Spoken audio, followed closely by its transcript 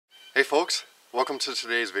Hey folks, welcome to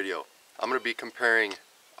today's video. I'm going to be comparing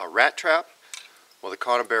a rat trap with a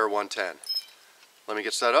conibear 110. Let me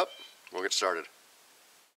get set up, we'll get started.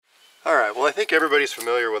 Alright, well I think everybody's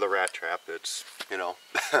familiar with a rat trap. It's,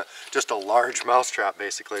 just a large mouse trap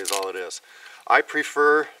basically is all it is. I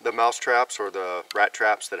prefer the mouse traps or the rat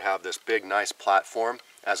traps that have this big nice platform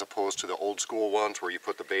as opposed to the old school ones where you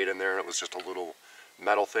put the bait in there and it was just a little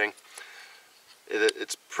metal thing.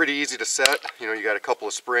 It's pretty easy to set. You got a couple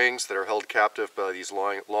of springs that are held captive by these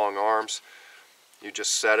long arms. You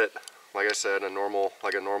just set it, like I said,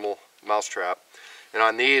 like a normal mouse trap. And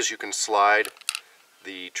on these you can slide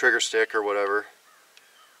the trigger stick or whatever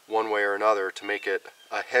one way or another to make it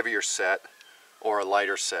a heavier set or a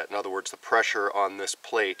lighter set. In other words, the pressure on this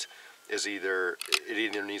plate is either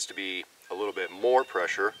needs to be a little bit more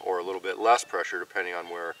pressure or a little bit less pressure depending on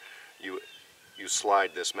where you slide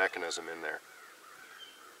this mechanism in there.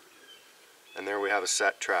 And there we have a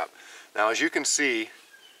set trap. Now as you can see,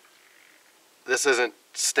 this isn't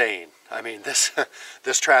staying. I mean,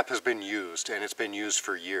 this trap has been used, and it's been used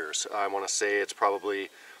for years. I want to say it's probably,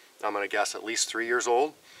 I'm going to guess, at least 3 years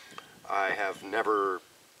old. I have never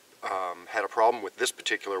had a problem with this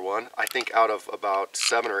particular one. I think out of about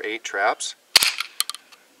 7 or 8 traps,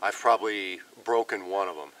 I've probably broken one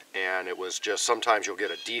of them. And it was just, sometimes you'll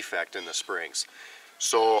get a defect in the springs.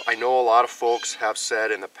 So I know a lot of folks have said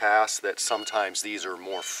in the past that sometimes these are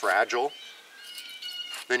more fragile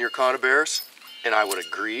than your conibears, and I would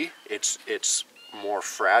agree. It's more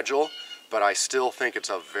fragile, but I still think it's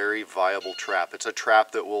a very viable trap. It's a trap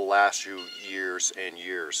that will last you years and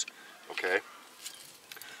years, okay?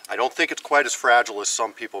 I don't think it's quite as fragile as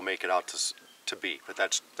some people make it out to be, but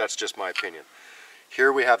that's just my opinion.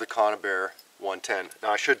 Here we have the conibear 110.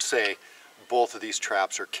 Now I should say, both of these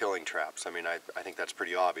traps are killing traps. I mean, I think that's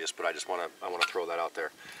pretty obvious, but I want to throw that out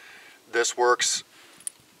there. This works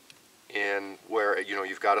in where,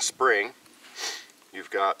 you've got a spring, you've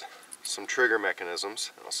got some trigger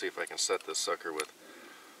mechanisms. I'll see if I can set this sucker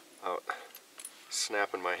without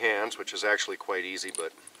snapping my hands, which is actually quite easy,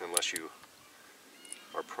 but unless you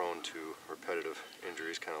are prone to repetitive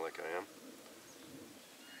injuries, kind of like I am.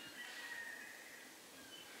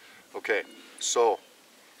 Okay, so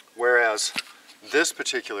whereas this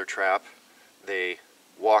particular trap, they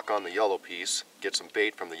walk on the yellow piece, get some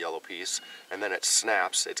bait from the yellow piece, and then it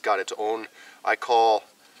snaps. It's got its own, I call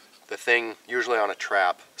the thing usually on a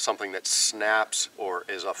trap, something that snaps or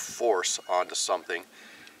is a force onto something.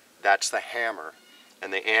 That's the hammer.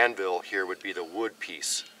 And the anvil here would be the wood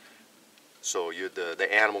piece. So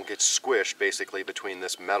the animal gets squished basically between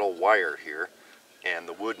this metal wire here and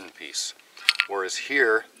the wooden piece. Whereas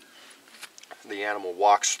here, the animal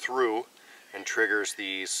walks through and triggers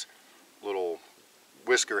these little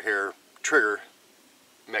whisker hair trigger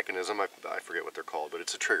mechanism. I forget what they're called, but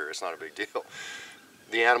it's a trigger. It's not a big deal.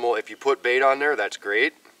 The animal, if you put bait on there, that's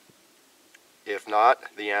great. If not,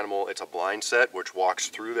 the animal, it's a blind set which walks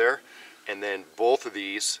through there, and then both of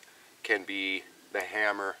these can be the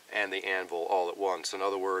hammer and the anvil all at once. In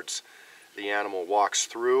other words, the animal walks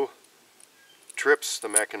through, trips the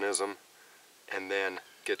mechanism, and then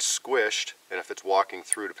gets squished, and if it's walking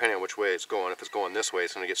through, depending on which way it's going, if it's going this way,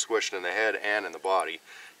 it's going to get squished in the head and in the body,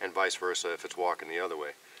 and vice versa if it's walking the other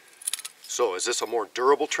way. So is this a more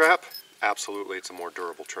durable trap? Absolutely, it's a more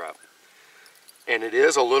durable trap. And it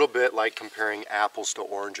is a little bit like comparing apples to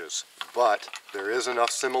oranges, but there is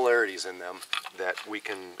enough similarities in them that we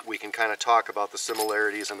can kind of talk about the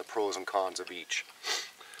similarities and the pros and cons of each.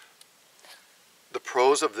 The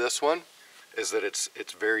pros of this one is that it's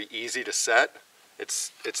very easy to set.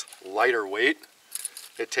 It's lighter weight,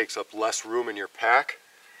 it takes up less room in your pack,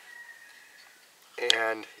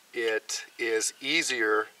 and it is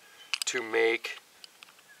easier to make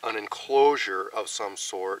an enclosure of some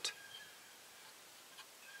sort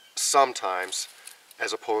sometimes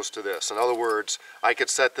as opposed to this. In other words, I could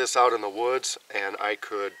set this out in the woods and I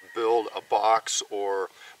could build a box or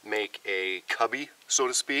make a cubby, so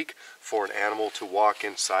to speak, for an animal to walk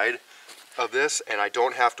inside of this, and I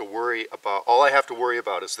don't have to worry about, all I have to worry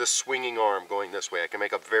about is this swinging arm going this way. I can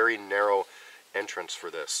make a very narrow entrance for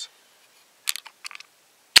this.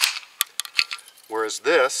 Whereas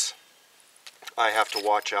this, I have to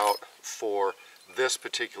watch out for this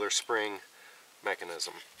particular spring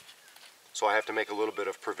mechanism. So I have to make a little bit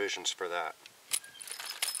of provisions for that.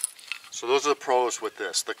 So those are the pros with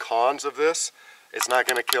this. The cons of this, it's not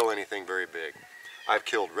going to kill anything very big. I've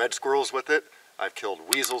killed red squirrels with it, I've killed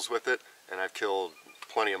weasels with it, and I've killed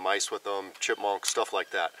plenty of mice with them, chipmunks, stuff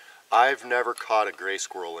like that. I've never caught a gray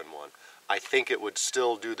squirrel in one. I think it would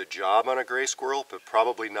still do the job on a gray squirrel, but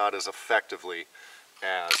probably not as effectively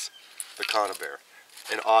as the conibear.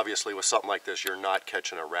 And obviously with something like this, you're not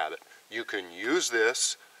catching a rabbit. You can use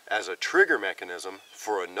this as a trigger mechanism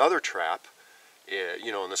for another trap,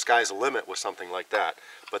 you know, and the sky's the limit with something like that.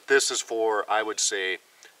 But this is for, I would say,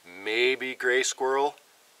 maybe gray squirrel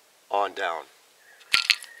on down.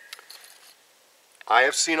 I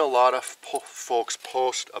have seen a lot of folks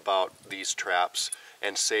post about these traps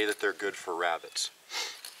and say that they're good for rabbits.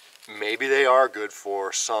 Maybe they are good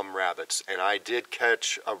for some rabbits, and I did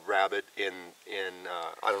catch a rabbit in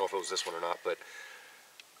I don't know if it was this one or not, but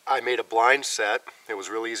I made a blind set. It was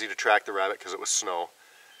really easy to track the rabbit because it was snow.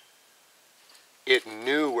 It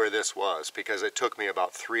knew where this was because it took me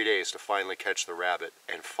about 3 days to finally catch the rabbit,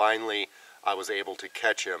 and finally I was able to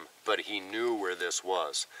catch him, but he knew where this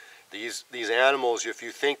was. These animals, if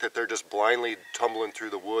you think that they're just blindly tumbling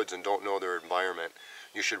through the woods and don't know their environment,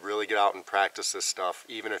 you should really get out and practice this stuff,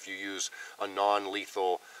 even if you use a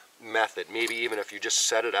non-lethal method. Maybe even if you just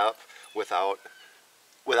set it up without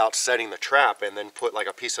setting the trap, and then put like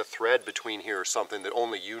a piece of thread between here or something that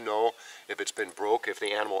only you know if it's been broke, if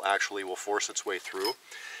the animal actually will force its way through.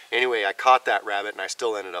 Anyway, I caught that rabbit and I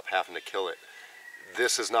still ended up having to kill it.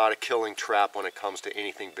 This is not a killing trap when it comes to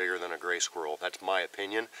anything bigger than a gray squirrel. That's my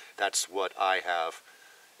opinion. That's what I have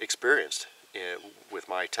experienced with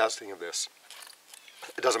my testing of this.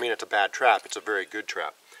 It doesn't mean it's a bad trap. It's a very good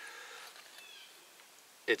trap.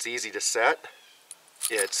 It's easy to set.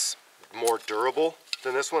 It's more durable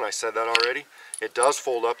than this one. I said that already. It does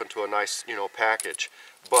fold up into a nice, you know, package,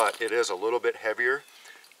 but it is a little bit heavier.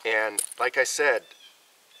 And like I said,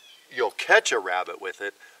 you'll catch a rabbit with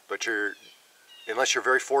it, but unless you're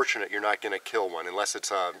very fortunate, you're not going to kill one, unless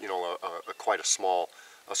it's you know, quite a small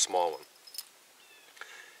one.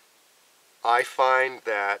 I find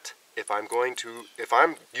that if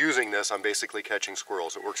I'm using this, I'm basically catching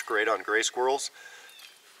squirrels. It works great on gray squirrels.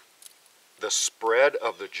 The spread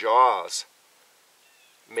of the jaws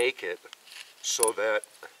make it so that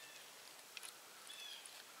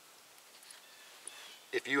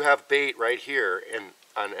if you have bait right here, and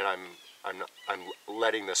I'm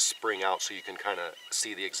letting this spring out so you can kind of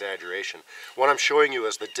see the exaggeration. What I'm showing you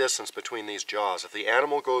is the distance between these jaws. If the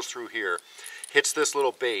animal goes through here, hits this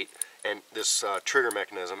little bait and this trigger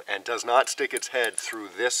mechanism, and does not stick its head through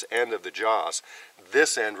this end of the jaws,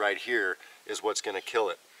 this end right here is what's going to kill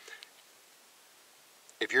it.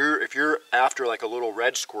 If you're after like a little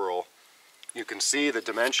red squirrel, you can see the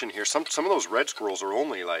dimension here. Some of those red squirrels are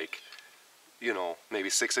only like, you know, maybe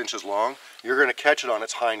 6 inches long. You're going to catch it on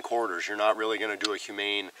its hind quarters. You're not really going to do a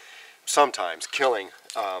humane, sometimes, killing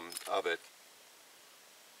of it.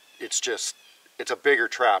 It's a bigger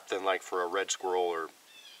trap than like for a red squirrel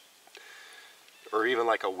or even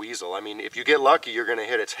like a weasel. I mean, if you get lucky, you're going to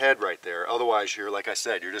hit its head right there. Otherwise, you're, like I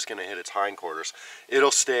said, you're just going to hit its hindquarters.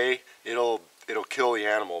 It'll stay, it'll kill the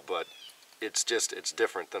animal, but it's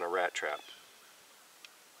different than a rat trap.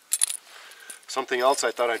 Something else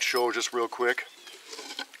I thought I'd show just real quick.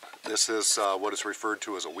 This is what is referred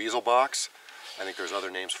to as a weasel box. I think there's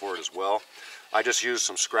other names for it as well. I just used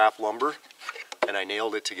some scrap lumber and I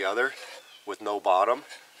nailed it together with no bottom.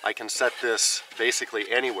 I can set this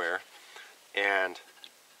basically anywhere, and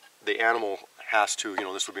the animal has to, you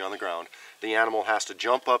know, this would be on the ground, the animal has to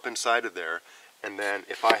jump up inside of there, and then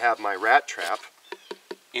if I have my rat trap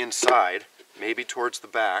inside, maybe towards the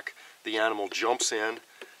back, the animal jumps in,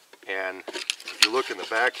 and if you look in the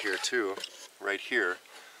back here too, right here,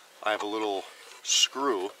 I have a little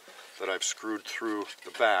screw that I've screwed through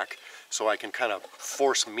the back, so I can kind of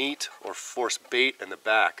force meat or force bait in the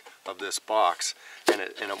back of this box, and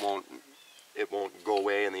it won't go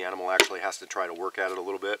away, and the animal actually has to try to work at it a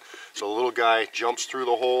little bit. So the little guy jumps through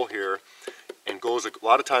the hole here and goes. A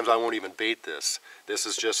lot of times I won't even bait this. This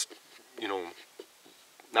is just, you know,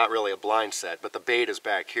 not really a blind set, but the bait is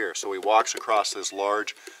back here. So he walks across this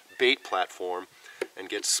large bait platform and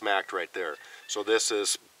gets smacked right there. So this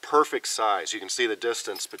is perfect size. You can see the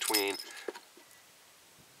distance between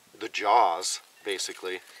the jaws,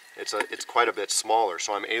 basically. It's quite a bit smaller,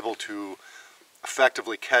 so I'm able to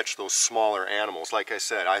effectively catch those smaller animals. Like I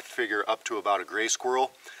said, I figure up to about a gray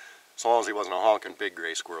squirrel, as long as he wasn't a honking big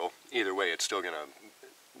gray squirrel. Either way, it's still going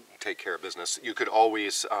to take care of business. You could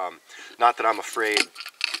always, not that I'm afraid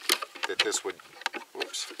that this would,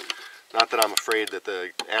 whoops, not that I'm afraid that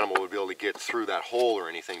the animal would be able to get through that hole or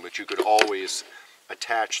anything, but you could always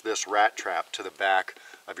attach this rat trap to the back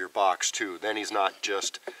of your box too. Then he's not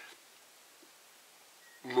just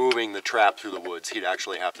moving the trap through the woods. He'd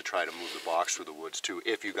actually have to try to move the box through the woods too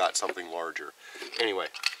if you got something larger. Anyway,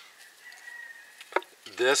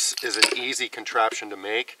 this is an easy contraption to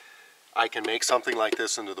make. I can make something like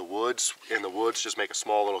this in the woods, just make a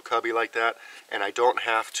small little cubby like that, and I don't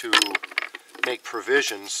have to make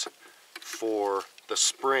provisions for the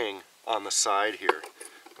spring on the side here,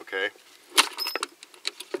 okay?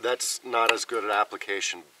 That's not as good an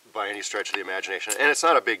application by any stretch of the imagination, and it's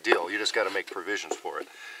not a big deal. You just got to make provisions for it.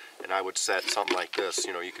 And I would set something like this,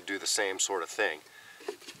 you know, you could do the same sort of thing.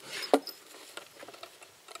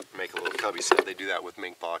 Make a little cubby set. They do that with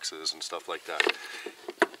mink boxes and stuff like that.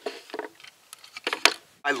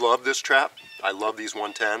 I love this trap. I love these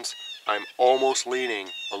 110s. I'm almost leaning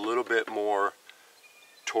a little bit more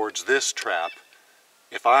towards this trap.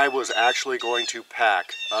 If I was actually going to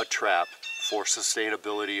pack a trap for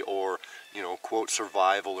sustainability or, you know, quote,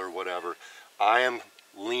 survival or whatever, I am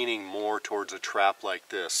leaning more towards a trap like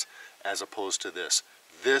this as opposed to this.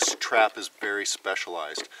 This trap is very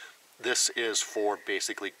specialized. This is for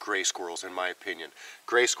basically gray squirrels, in my opinion.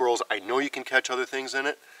 Gray squirrels, I know you can catch other things in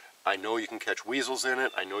it. I know you can catch weasels in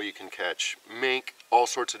it. I know you can catch mink, all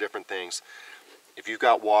sorts of different things. If you've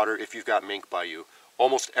got water, if you've got mink by you,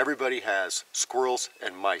 almost everybody has squirrels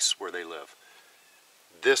and mice where they live.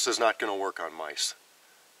 This is not going to work on mice.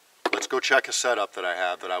 Let's go check a setup that I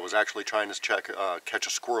have that I was actually trying to catch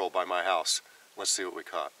a squirrel by my house. Let's see what we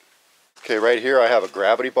caught. Okay, right here I have a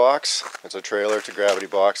gravity box. It's a trailer to gravity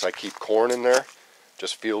box. I keep corn in there,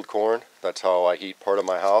 just field corn. That's how I heat part of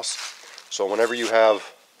my house. So whenever you have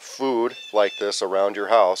food like this around your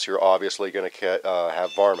house, you're obviously going to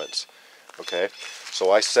have varmints. Okay,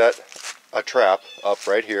 so I set a trap up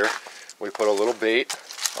right here. We put a little bait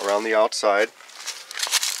around the outside.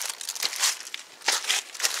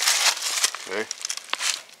 Okay.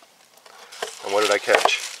 And what did I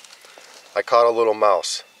catch? I caught a little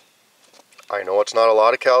mouse. I know it's not a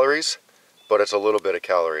lot of calories, but it's a little bit of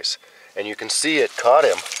calories. And you can see it caught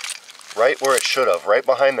him right where it should have, right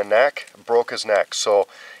behind the neck, broke his neck. So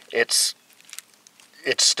it's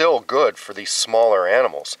still good for these smaller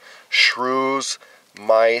animals. Shrews,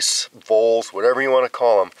 mice, voles, whatever you want to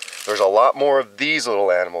call them. There's a lot more of these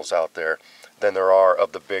little animals out there than there are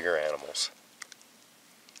of the bigger animals.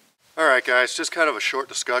 Alright guys, just kind of a short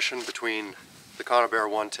discussion between the conibear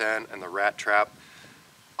 110 and the rat trap.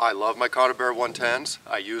 I love my conibear 110s.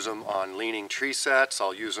 I use them on leaning tree sets.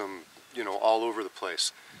 I'll use them, you know, all over the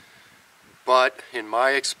place. But in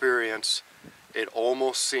my experience, it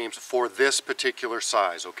almost seems, for this particular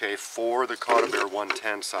size, okay, for the conibear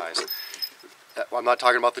 110 size, I'm not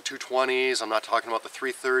talking about the 220s, I'm not talking about the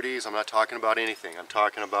 330s, I'm not talking about anything. I'm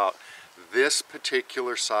talking about this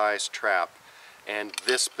particular size trap and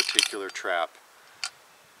this particular trap.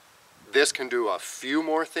 This can do a few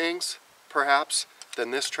more things, perhaps,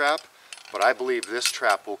 than this trap, but I believe this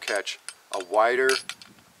trap will catch a wider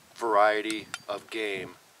variety of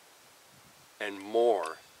game and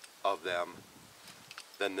more of them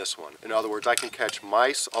than this one. In other words, I can catch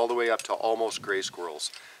mice all the way up to almost gray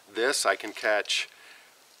squirrels. This I can catch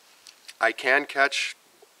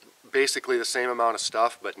basically the same amount of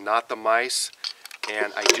stuff, but not the mice,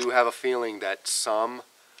 and I do have a feeling that some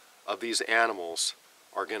of these animals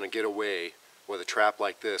are going to get away with a trap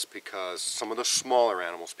like this, because some of the smaller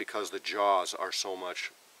animals, because the jaws are so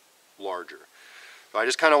much larger. So I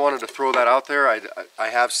just kind of wanted to throw that out there. I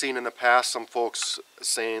have seen in the past some folks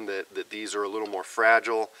saying that these are a little more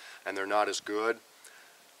fragile and they're not as good.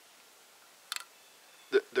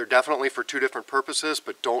 They're definitely for two different purposes,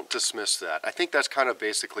 but don't dismiss that. I think that's kind of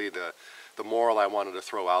basically the moral I wanted to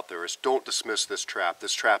throw out there, is don't dismiss this trap.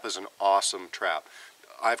 This trap is an awesome trap.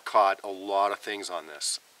 I've caught a lot of things on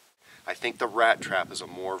this. I think the rat trap is a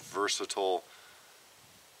more versatile,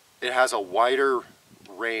 it has a wider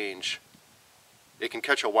range. It can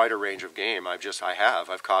catch a wider range of game.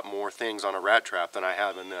 I've caught more things on a rat trap than I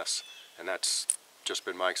have in this, and that's just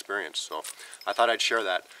been my experience. So I thought I'd share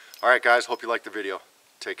that. Alright guys, hope you liked the video.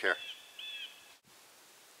 Take care.